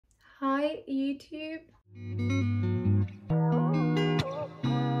Hi YouTube.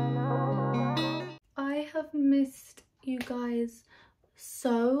 I have missed you guys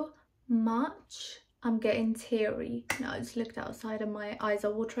so much. I'm getting teary. No, I just looked outside and my eyes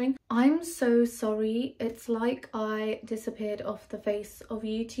are watering. I'm so sorry. It's like I disappeared off the face of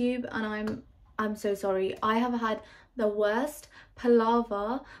YouTube, and I'm so sorry. I have had the worst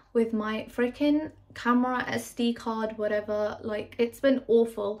palaver with my freaking camera, SD card, whatever. Like, it's been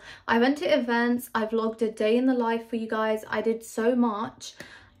awful. I went to events, I vlogged a day in the life for you guys. I did so much,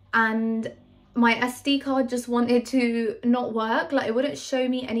 and my SD card just wanted to not work. Like, it wouldn't show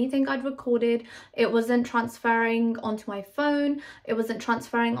me anything I'd recorded. It wasn't transferring onto my phone. It wasn't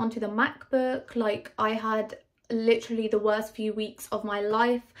transferring onto the MacBook. Like, I had literally the worst few weeks of my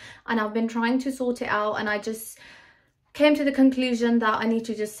life, and I've been trying to sort it out, and I just came to the conclusion that I need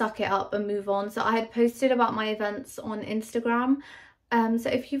to just suck it up and move on. So I had posted about my events on Instagram. So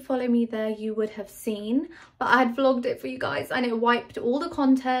if you follow me there, you would have seen, but I had vlogged it for you guys and it wiped all the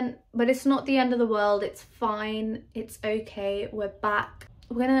content, but it's not the end of the world. It's fine. It's okay. We're back.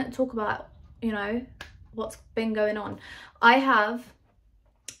 We're going to talk about, you know, what's been going on. I have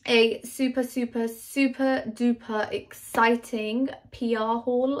a super duper exciting PR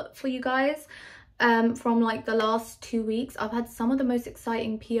haul for you guys. From like the last 2 weeks, I've had some of the most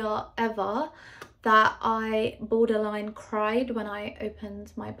exciting PR ever that I borderline cried when I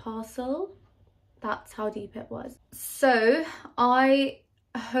opened my parcel. That's how deep it was. So I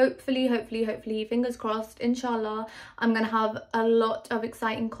hopefully, fingers crossed, inshallah, I'm gonna have a lot of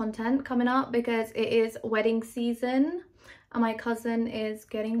exciting content coming up because it is wedding season and my cousin is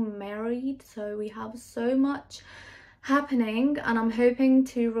getting married. So we have so much happening and I'm hoping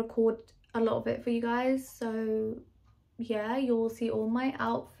to record a lot of it for you guys. So yeah, you'll see all my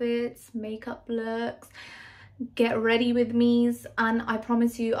outfits, makeup looks, get ready with me's, and I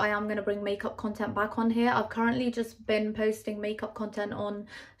promise you I am going to bring makeup content back on here. I've currently just been posting makeup content on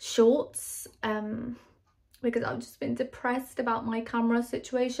shorts because I've just been depressed about my camera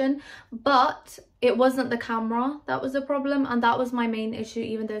situation, but it wasn't the camera that was the problem, and that was my main issue,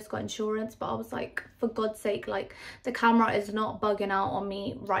 even though it's got insurance. But I was like, for God's sake, like, the camera is not bugging out on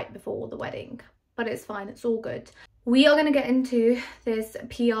me right before the wedding, but it's fine, it's all good. We are going to get into this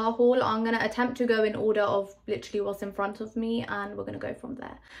PR haul. I'm going to attempt to go in order of literally what's in front of me, and we're going to go from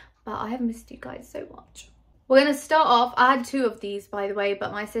there. But I have missed you guys so much. We're going to start off, I had 2 of these by the way,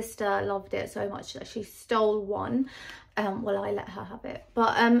 but my sister loved it so much that she stole one. Well, I let her have it.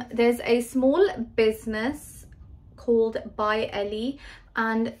 But there's a small business called By Ellie,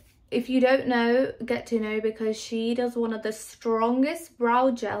 and if you don't know, get to know, because she does one of the strongest brow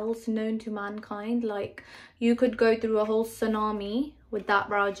gels known to mankind. Like, you could go through a whole tsunami with that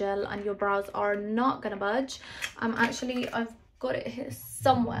brow gel and your brows are not gonna budge. I've got it here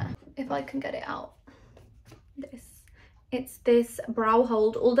somewhere, if I can get it out. It's this brow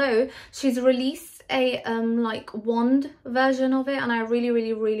hold, although she's released a like wand version of it, and I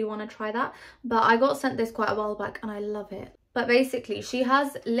really want to try that, but I got sent this quite a while back and I love it. But basically, she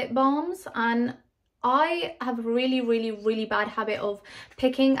has lip balms, and I have a really bad habit of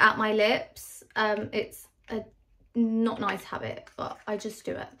picking at my lips. It's a not nice habit, but I just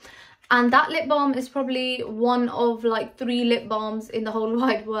do it. And that lip balm is probably one of like 3 lip balms in the whole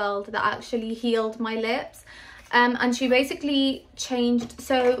wide world that actually healed my lips. And she basically changed,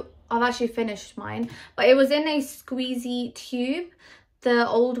 so I've actually finished mine, but it was in a squeezy tube, the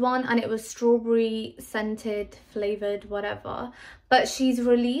old one, and it was strawberry scented, flavored, whatever. But she's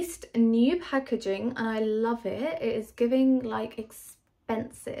released new packaging and I love it. It is giving like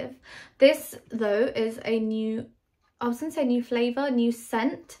expensive. This though is a new, I was gonna say new flavor, new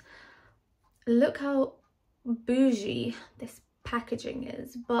scent. Look how bougie this packaging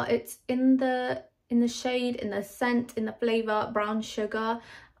is, but it's in the shade, in the scent, in the flavor, brown sugar,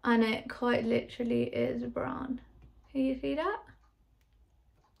 and it quite literally is brown. Can you see that?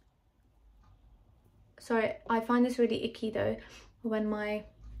 Sorry, I find this really icky though, when my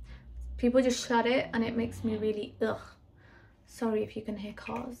people just shut it, and it makes me really ugh. Sorry if you can hear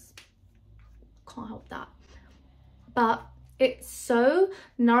cars, can't help that. But it's so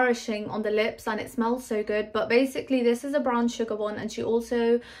nourishing on the lips and it smells so good. But basically this is a brown sugar one, and she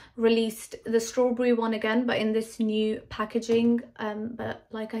also released the strawberry one again, but in this new packaging. But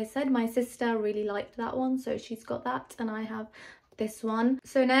like I said, my sister really liked that one, so she's got that and I have this one.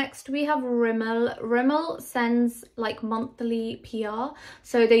 So next we have Rimmel. Rimmel sends like monthly PR,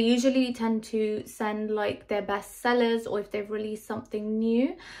 so they usually tend to send like their best sellers or if they've released something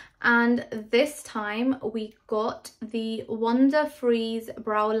new. And this time we got the Wonder Freeze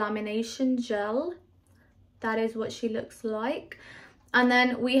Brow Lamination Gel. That is what she looks like. And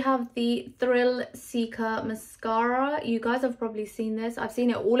then we have the Thrill Seeker mascara. You guys have probably seen this. I've seen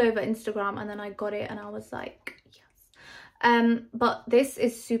it all over Instagram, and then I got it and I was like, yes. But this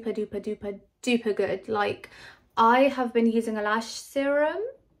is super duper duper duper good. Like, I have been using a lash serum.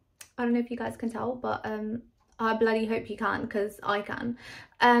 I don't know if you guys can tell, but I bloody hope you can, because I can.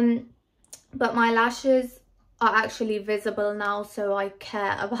 But my lashes are actually visible now, so I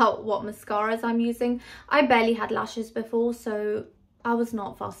care about what mascaras I'm using. I barely had lashes before, so I was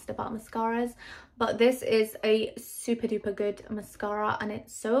not fussed about mascaras. But this is a super duper good mascara, and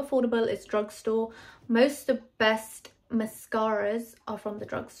it's so affordable. It's drugstore. Most of the best mascaras are from the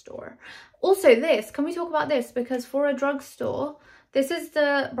drugstore. Also this, can we talk about this? Because for a drugstore, this is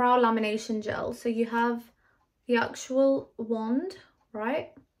the brow lamination gel. So you have the actual wand,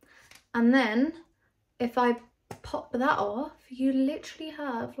 right? And then if I pop that off, you literally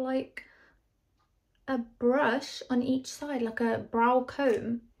have like a brush on each side, like a brow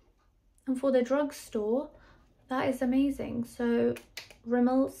comb. And for the drugstore, that is amazing. So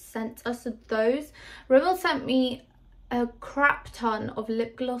Rimmel sent us those. Rimmel sent me a crap ton of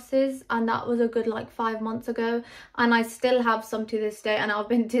lip glosses, and that was a good like 5 months ago, and I still have some to this day, and I've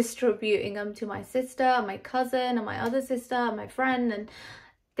been distributing them to my sister and my cousin and my other sister and my friend, and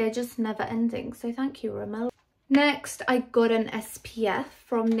they're just never ending. So thank you, Rimmel. Next, I got an SPF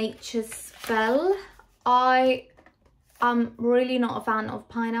from Nature's Spell. I am really not a fan of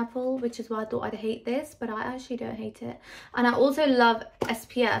pineapple, which is why I thought I'd hate this, but I actually don't hate it. And I also love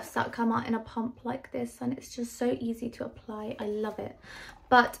SPFs that come out in a pump like this, and it's just so easy to apply. I love it.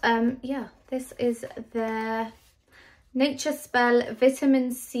 But yeah, this is their Nature's Spell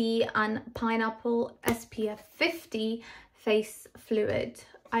Vitamin C and Pineapple SPF 50 Face Fluid.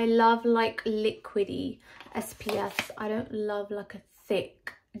 I love like liquidy SPFs. I don't love like a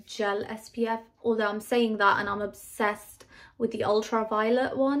thick gel SPF, although I'm saying that and I'm obsessed with the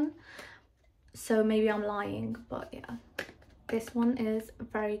ultraviolet one, so maybe I'm lying, but yeah, this one is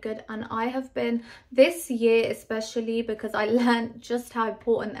very good. And I have been, this year especially, because I learned just how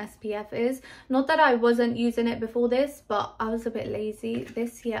important SPF is, not that I wasn't using it before this, but I was a bit lazy.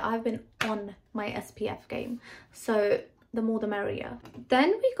 This year I've been on my SPF game, so the more the merrier.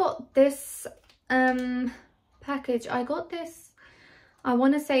 Then we got this package. I got this, I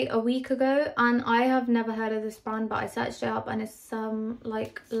want to say a week ago, and I have never heard of this brand, but I searched it up, and it's some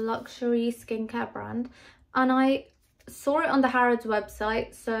like luxury skincare brand, and I saw it on the Harrods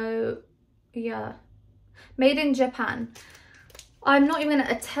website. So yeah, made in Japan. I'm not even going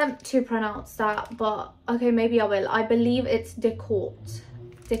to attempt to pronounce that, but okay, maybe I will. I believe it's Decourte.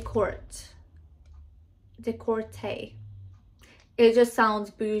 It just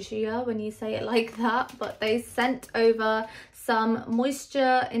sounds bougier when you say it like that. But they sent over some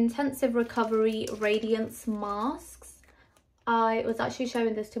moisture intensive recovery radiance masks. I was actually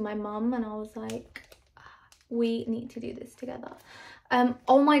showing this to my mum, and I was like, we need to do this together.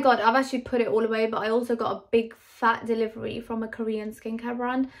 Oh my god, I've actually put it all away, but I also got a big fat delivery from a Korean skincare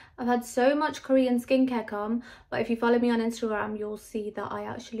brand. I've had so much Korean skincare come, but if you follow me on Instagram, you'll see that I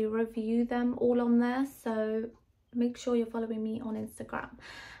actually review them all on there, so make sure you're following me on Instagram.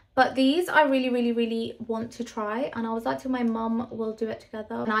 But these I really want to try, and I was like to my mum, we'll do it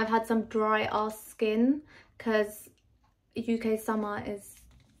together. And I've had some dry ass skin because UK summer is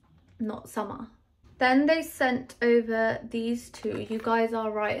not summer. Then they sent over these two. You guys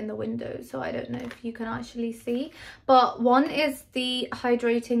are right in the window, so I don't know if you can actually see, but one is the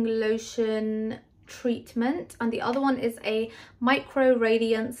hydrating lotion treatment, and the other one is a micro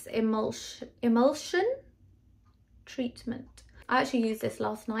radiance emulsion treatment. I actually used this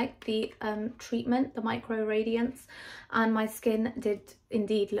last night, the treatment, the micro radiance, and my skin did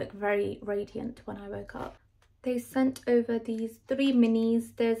indeed look very radiant when I woke up. They sent over these 3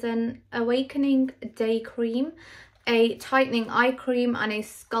 minis. There's an awakening day cream, a tightening eye cream, and a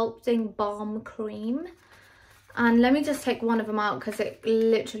sculpting balm cream. And let me just take one of them out because it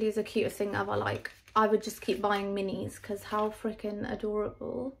literally is the cutest thing ever. Like, I would just keep buying minis because how freaking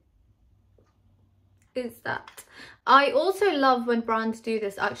adorable is that? I also love when brands do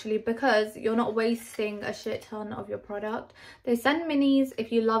this actually, because you're not wasting a shit ton of your product. They send minis.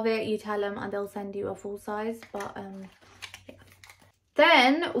 If you love it, you tell them and they'll send you a full size. But yeah.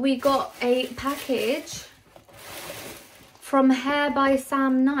 Then we got a package from Hair by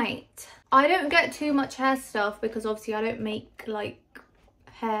Sam Knight. I don't get too much hair stuff because obviously I don't make like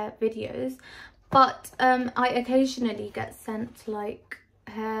hair videos, but I occasionally get sent like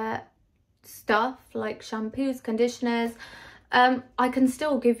hair stuff like shampoos, conditioners, I can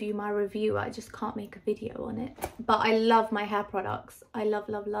still give you my review, I just can't make a video on it. But I love my hair products. I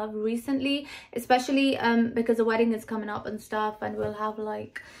love recently, especially because a wedding is coming up and stuff, and we'll have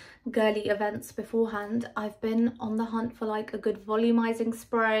like girly events beforehand. I've been on the hunt for like a good volumizing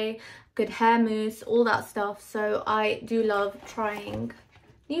spray, good hair mousse, all that stuff. So I do love trying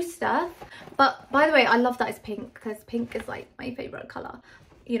new stuff. But by the way, I love that it's pink, because pink is like my favorite color,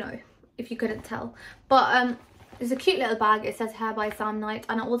 you know, if you couldn't tell. But it's a cute little bag. It says Hair by Sam Knight,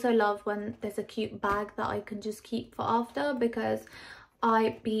 and I also love when there's a cute bag that I can just keep for after, because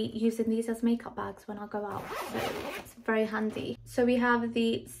I be using these as makeup bags when I go out, so it's very handy. So we have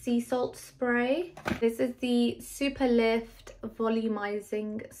the sea salt spray. This is the Super Lift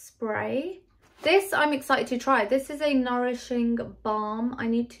volumizing spray. This I'm excited to try. This is a nourishing balm. I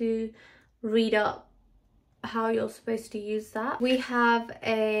need to read up how you're supposed to use that. We have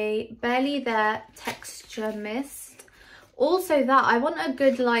a Barely There texture mist. Also that I want a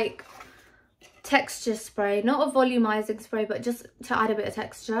good like texture spray, not a volumizing spray, but just to add a bit of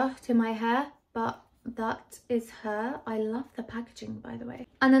texture to my hair. But that is her. I love the packaging, by the way.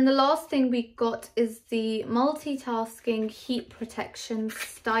 And then the last thing we got is the multitasking heat protection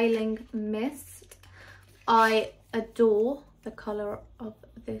styling mist. I adore the color of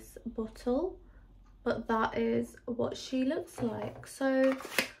this bottle, but that is what she looks like. So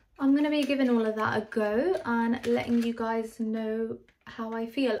I'm going to be giving all of that a go and letting you guys know how I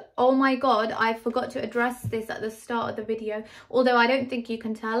feel. Oh my god, I forgot to address this at the start of the video, although I don't think you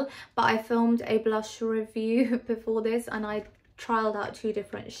can tell, but I filmed a blush review before this and I trialed out 2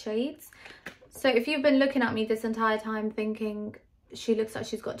 different shades. So if you've been looking at me this entire time thinking she looks like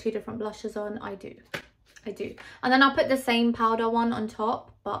she's got 2 different blushes on, I do. And then I'll put the same powder one on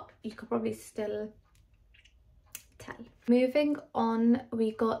top, but you could probably still tell. Moving on,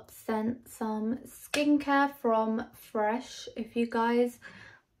 we got sent some skincare from Fresh. If you guys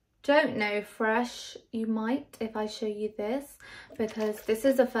don't know Fresh, you might if I show you this, because this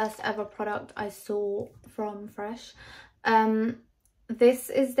is the first ever product I saw from Fresh. This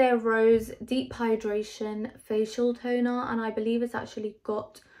is their Rose Deep Hydration Facial Toner, and I believe it's actually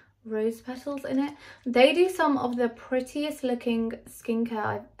got rose petals in it. They do some of the prettiest looking skincare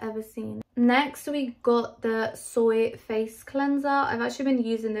I've ever seen. Next we got the Soy Face Cleanser. I've actually been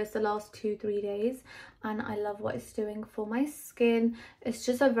using this the last 2-3 days and I love what it's doing for my skin. It's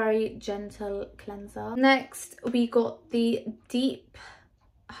just a very gentle cleanser. Next we got the Deep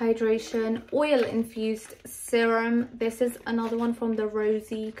Hydration Oil Infused Serum. This is another one from the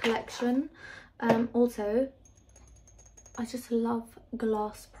Rosy collection. Also, I just love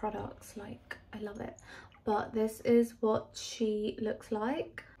glass products, like I love it. But this is what she looks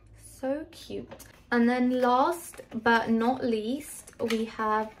like. So cute. And then last but not least, we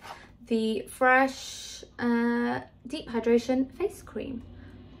have the Fresh Deep Hydration Face Cream,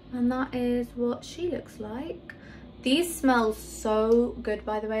 and that is what she looks like. These smell so good,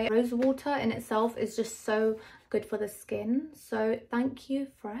 by the way. Rose water in itself is just so good for the skin, so thank you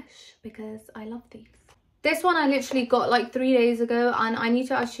Fresh, because I love these. This one I literally got like 3 days ago and I need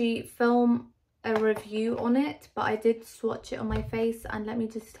to actually film a review on it, but I did swatch it on my face and let me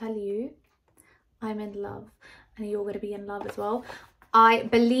just tell you, I'm in love, and you're going to be in love as well. I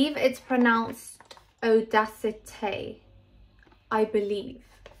believe it's pronounced Audacité, I believe,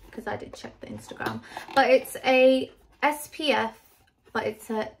 because I did check the Instagram. But it's a SPF, but it's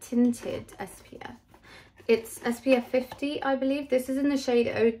a tinted SPF. It's SPF 50, I believe. This is in the shade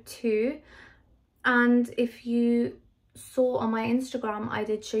 02. And if you saw on my Instagram, I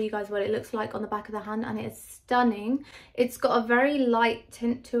did show you guys what it looks like on the back of the hand, and it's stunning. It's got a very light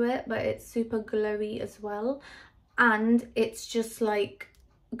tint to it, but it's super glowy as well, and it's just like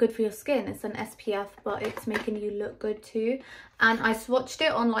good for your skin. It's an SPF, but it's making you look good too. And I swatched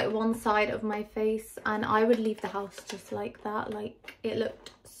it on like one side of my face and I would leave the house just like that. Like, it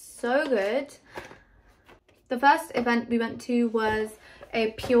looked so good. The first event we went to was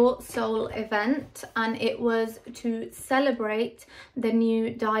a Pure Soul event, and it was to celebrate the new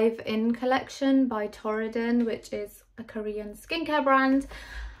Dive In collection by Torridon, which is a Korean skincare brand.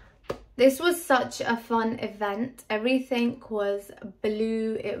 This was such a fun event. Everything was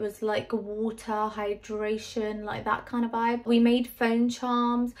blue. It was like water, hydration, like that kind of vibe. We made phone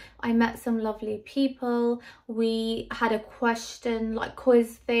charms. I met some lovely people. We had a question, like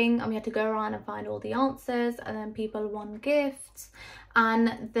quiz thing, and we had to go around and find all the answers, and then people won gifts.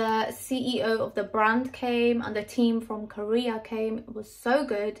 And the CEO of the brand came and the team from Korea came. It was so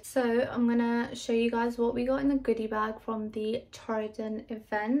good. So I'm gonna show you guys what we got in the goodie bag from the Torridon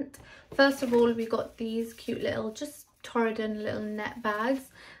event. First of all, we got these cute little, just Torridon little net bags.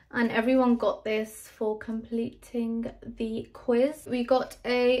 and everyone got this for completing the quiz. We got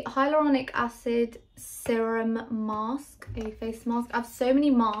a hyaluronic acid serum mask, a face mask. I have so many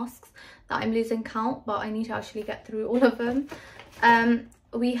masks that I'm losing count, but I need to actually get through all of them.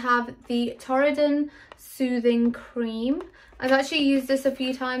 We have the Torridon Soothing Cream. I've actually used this a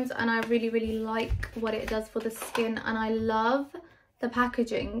few times and I really like what it does for the skin, and I love the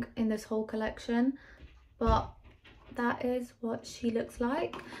packaging in this whole collection. But that is what she looks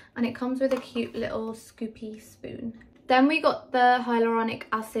like, and it comes with a cute little scoopy spoon. Then we got the hyaluronic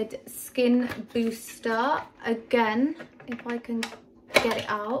acid skin booster. Again, if I can get it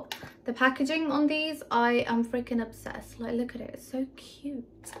out, the packaging on these, I am freaking obsessed. Like, look at it, it's so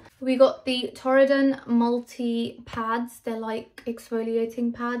cute. We got the Torridon multi pads. They're like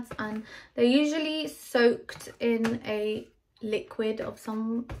exfoliating pads, and they're usually soaked in a liquid of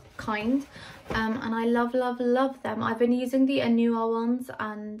some kind, and I love them. I've been using the Anua ones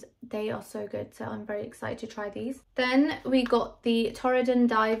and they are so good, so I'm very excited to try these. Then we got the Torridon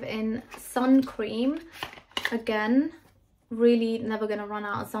Dive In Sun Cream. Again, really never gonna run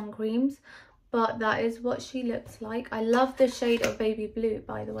out of sun creams, but that is what she looks like. I love the shade of baby blue,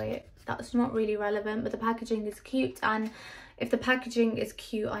 by the way. That's not really relevant, but the packaging is cute, and if the packaging is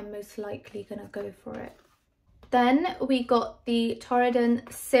cute, I'm most likely gonna go for it. Then we got the Torridon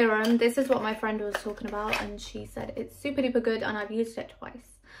Serum. This is what my friend was talking about, and she said it's super duper good, and I've used it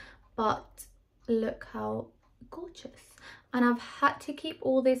twice. But look how gorgeous. And I've had to keep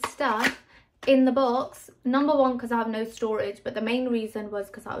all this stuff in the box. Number one, because I have no storage, but the main reason was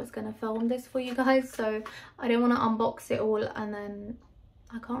because I was going to film this for you guys, so I didn't want to unbox it all and then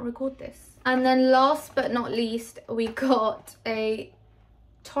I can't record this. And then last but not least, we got a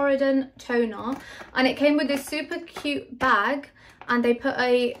Torridon toner, and it came with this super cute bag, and they put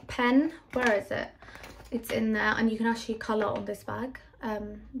a pen, where is it, it's in there, and you can actually colour on this bag,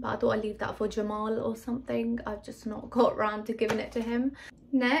 but I thought I'd leave that for Jamal or something. I've just not got around to giving it to him.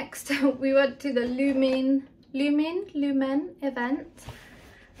 Next we went to the Lumen event.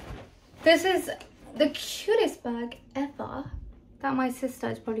 This is the cutest bag ever that my sister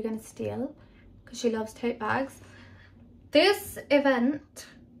is probably going to steal because she loves tote bags. This event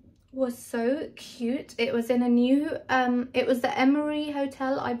was so cute. It was in a new, it was the Emery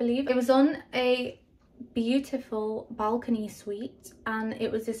Hotel, I believe. It was on a beautiful balcony suite, and it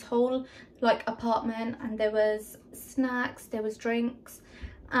was this whole like apartment, and there was snacks, there was drinks,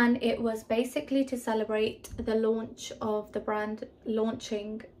 and it was basically to celebrate the launch of the brand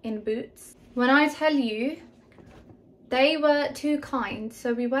launching in Boots. When I tell you, they were too kind.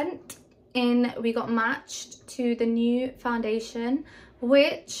 So we went in, we got matched to the new foundation,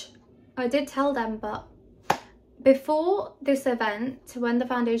 which I did tell them, but before this event, when the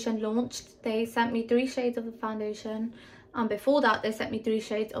foundation launched, they sent me 3 shades of the foundation, and before that they sent me 3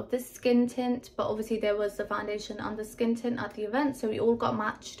 shades of the skin tint, but obviously there was the foundation and the skin tint at the event, so we all got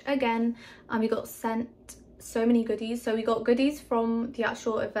matched again, and we got sent so many goodies. So we got goodies from the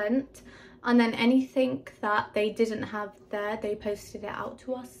actual event, and then anything that they didn't have there, they posted it out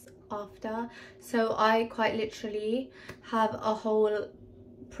to us after. So I quite literally have a whole,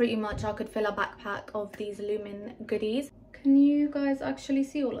 pretty much I could fill a backpack of these Lumen goodies. Can you guys actually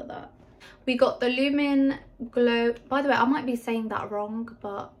see all of that? We got the Lumen Glow, by the way I might be saying that wrong,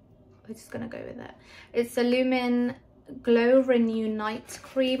 but we're just gonna go with it. It's the Lumen Glow Renew Night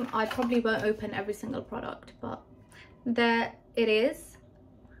Cream. I probably won't open every single product, but there it is.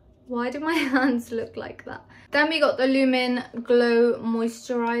 Why do my hands look like that? Then we got the Lumen Glow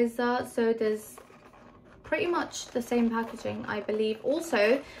Moisturizer. So there's pretty much the same packaging, I believe.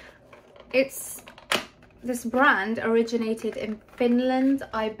 Also, it's, this brand originated in Finland,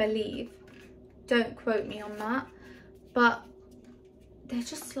 I believe. Don't quote me on that. But they're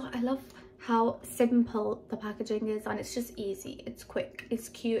just like, I love how simple the packaging is, and it's just easy, it's quick, it's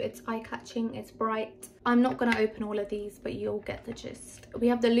cute, it's eye-catching, it's bright. I'm not going to open all of these, but you'll get the gist. We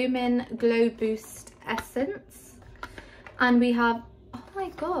have the Lumen Glow Boost Essence, and we have, oh my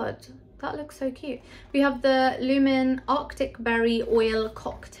god, that looks so cute. We have the Lumen Arctic Berry Oil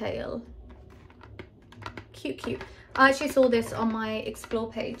Cocktail. Cute. I actually saw this on my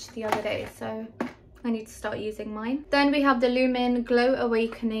Explore page the other day, so I need to start using mine. Then we have the Lumen Glow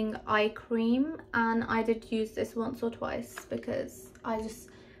Awakening Eye Cream, and I did use this once or twice because I just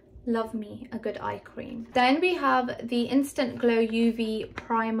love me a good eye cream. Then we have the Instant Glow UV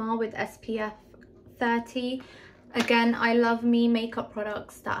Primer with SPF 30. Again, I love me makeup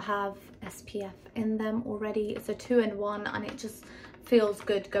products that have SPF in them already. It's a 2-in-1 and it just feels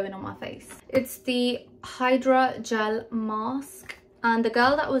good going on my face. It's the Hydra Gel Mask. And the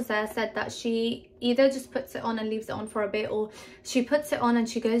girl that was there said that she either just puts it on and leaves it on for a bit, or she puts it on and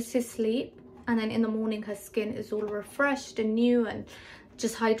she goes to sleep, and then in the morning her skin is all refreshed and new and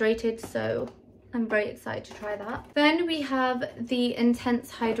just hydrated. So I'm very excited to try that. Then we have the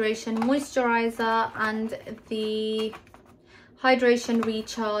Intense Hydration Moisturizer and the Hydration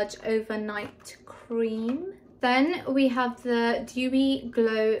Recharge Overnight Cream. Then we have the Dewy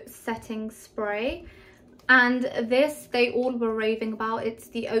Glow Setting Spray, and this they all were raving about. It's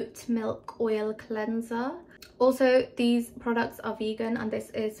the Oat Milk Oil Cleanser. Also, these products are vegan and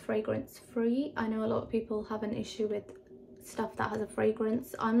this is fragrance free. I know a lot of people have an issue with stuff that has a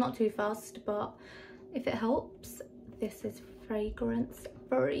fragrance. I'm not too fussed, but if it helps, this is fragrance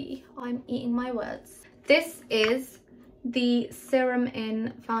free. I'm eating my words. This is the Serum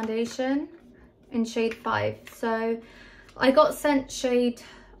In foundation in shade 5. So I got sent shade,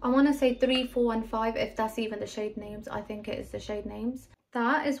 I want to say 3, 4 and 5, if that's even the shade names. I think it is the shade names.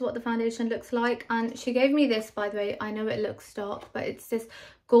 That is what the foundation looks like, and she gave me this, by the way. I know it looks dark, but it's this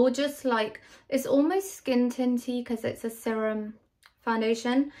gorgeous, like, it's almost skin tinty because it's a serum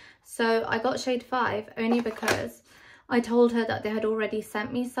foundation. So I got shade 5 only because I told her that they had already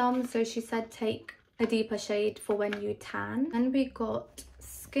sent me some, so she said take a deeper shade for when you tan. And we got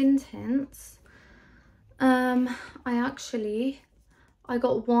skin tints. I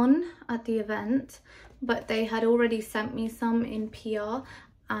got one at the event, but they had already sent me some in PR,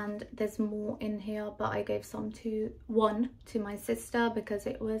 and there's more in here, but I gave one to my sister because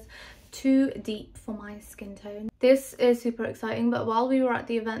it was too deep for my skin tone. This is super exciting, but while we were at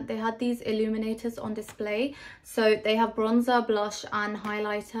the event they had these illuminators on display. So they have bronzer, blush and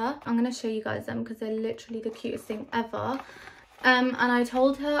highlighter. I'm going to show you guys them because they're literally the cutest thing ever. And I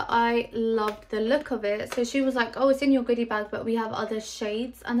told her I loved the look of it, so she was like, oh, it's in your goodie bag, but we have other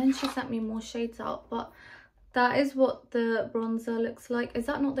shades. And then she sent me more shades out, but that is what the bronzer looks like. Is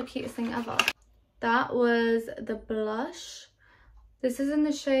that not the cutest thing ever? That was the blush. This is in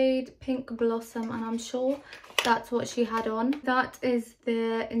the shade Pink Blossom, and I'm sure that's what she had on. That is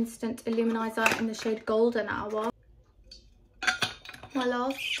the Instant Illuminizer in the shade Golden Hour. My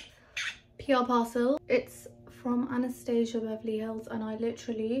last PR parcel. It's from Anastasia Beverly Hills, and I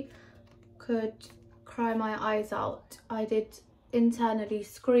literally could cry my eyes out. I did internally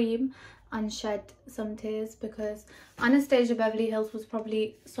scream and shed some tears because Anastasia Beverly Hills was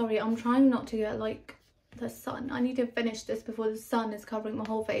probably, sorry, I'm trying not to get like the sun. I need to finish this before the sun is covering my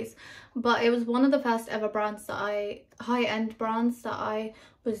whole face, but it was one of the first ever brands that high-end brands that I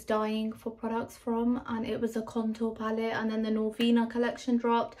was dying for products from, and it was a contour palette. And then the Norvina collection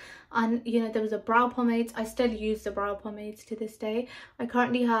dropped, and you know, there was a brow pomade. I still use the brow pomades to this day. I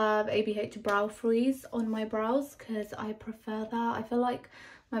currently have ABH Brow Freeze on my brows because I prefer that. I feel like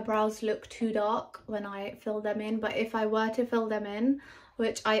my brows look too dark when I fill them in, but if I were to fill them in,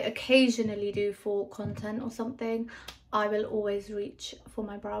 which I occasionally do for content or something, I will always reach for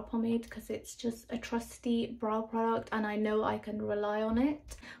my brow pomade because it's just a trusty brow product and I know I can rely on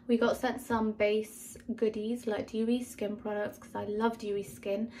it. We got sent some base goodies like dewy skin products because I love dewy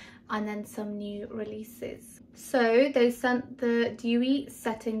skin, and then some new releases. So they sent the dewy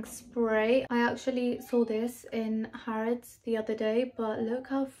setting spray. I actually saw this in Harrods the other day, but look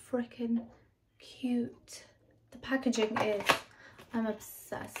how freaking cute the packaging is. I'm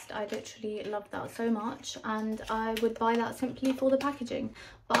obsessed. I literally love that so much, and I would buy that simply for the packaging.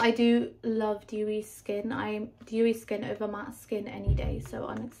 But I do love dewy skin. I'm dewy skin over matte skin any day, so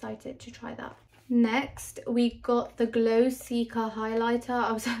I'm excited to try that. Next, we got the Glow Seeker highlighter.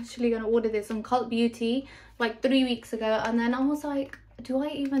 I was actually going to order this on Cult Beauty like 3 weeks ago, and then I was like, do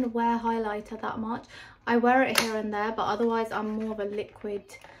I even wear highlighter that much? I wear it here and there, but otherwise I'm more of a liquid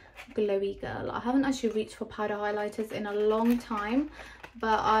glowy girl. I haven't actually reached for powder highlighters in a long time,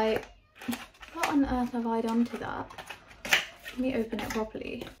 but what on earth have I done to that? Let me open it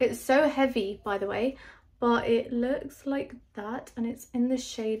properly. It's so heavy, by the way, but it looks like that, and it's in the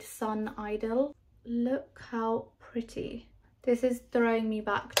shade Sun Idol. Look how pretty. This is throwing me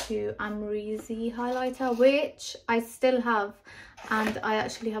back to Amrezy highlighter, which I still have, and I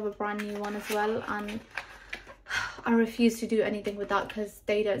actually have a brand new one as well, and I refuse to do anything with that because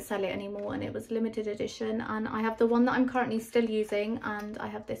they don't sell it anymore and it was limited edition. And I have the one that I'm currently still using, and I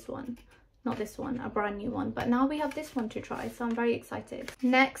have this one, not this one, a brand new one, but now we have this one to try, so I'm very excited.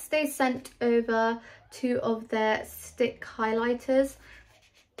 Next, they sent over 2 of their stick highlighters.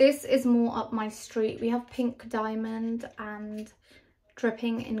 This is more up my street. We have Pink Diamond and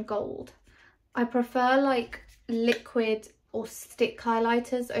Dripping in Gold. I prefer like liquid or stick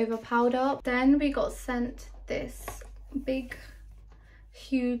highlighters over powder. Then we got sent this big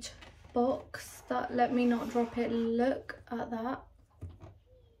huge box that, let me not drop it, look at that.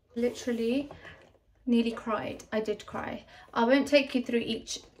 Literally nearly cried. I did cry. I won't take you through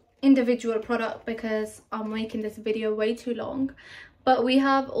each individual product because I'm making this video way too long, but we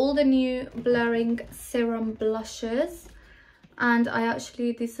have all the new blurring serum blushes, and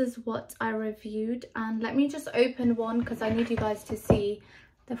this is what I reviewed. And let me just open one because I need you guys to see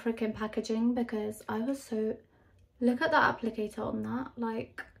the freaking packaging, because I was so, look at that applicator on that.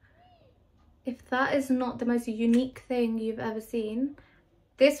 Like, if that is not the most unique thing you've ever seen.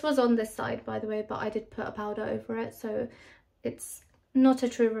 This was on this side, by the way, but I did put a powder over it, so it's not a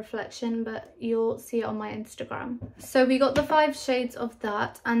true reflection, but you'll see it on my Instagram. So we got the 5 shades of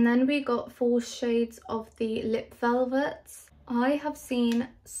that, and then we got 4 shades of the lip velvets. I have seen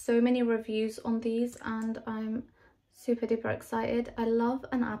so many reviews on these and I'm super duper excited. I love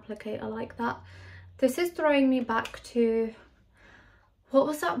an applicator like that. This is throwing me back to, what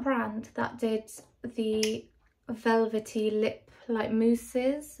was that brand that did the velvety lip like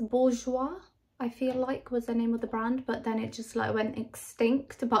mousses? Bourjois, I feel like, was the name of the brand, but then it just like went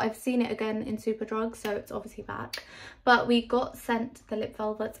extinct. But I've seen it again in Superdrug, so it's obviously back. But we got sent the lip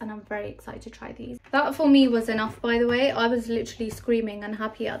velvets and I'm very excited to try these. That for me was enough, by the way. I was literally screaming and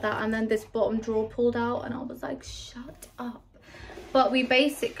happy at that, and then this bottom drawer pulled out and I was like, shut up. But we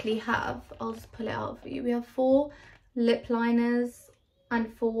basically have, I'll just pull it out for you, we have 4 lip liners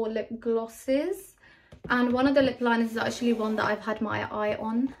and 4 lip glosses. And one of the lip liners is actually one that I've had my eye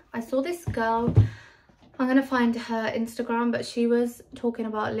on. I saw this girl, I'm gonna find her Instagram, but she was talking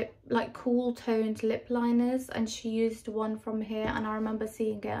about like cool toned lip liners, and she used one from here, and I remember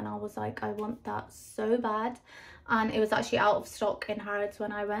seeing it and I was like, I want that so bad. And it was actually out of stock in Harrods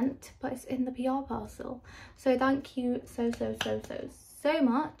when I went, but it's in the PR parcel. So thank you so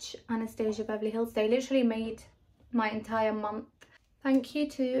much, Anastasia Beverly Hills. They literally made my entire month. Thank you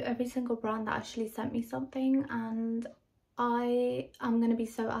to every single brand that actually sent me something, and I am going to be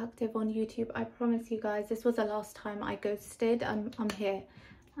so active on YouTube. I promise you guys, this was the last time I ghosted. I'm here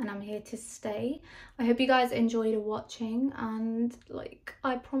and I'm here to stay. I hope you guys enjoyed watching, and like,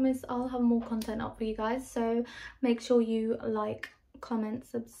 I promise I'll have more content up for you guys. So make sure you like, comment,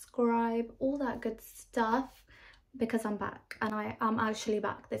 subscribe, all that good stuff, because I'm back, and I am actually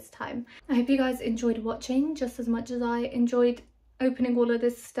back this time. I hope you guys enjoyed watching just as much as I enjoyed opening all of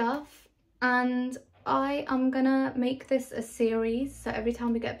this stuff, and I am gonna make this a series, so every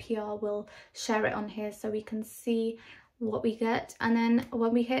time we get PR we'll share it on here so we can see what we get. And then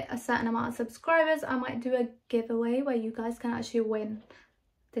when we hit a certain amount of subscribers, I might do a giveaway where you guys can actually win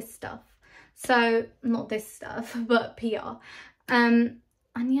this stuff. So not this stuff, but PR. And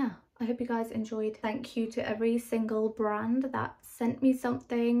yeah, I hope you guys enjoyed. Thank you to every single brand that sent me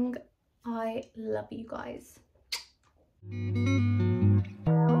something. I love you guys.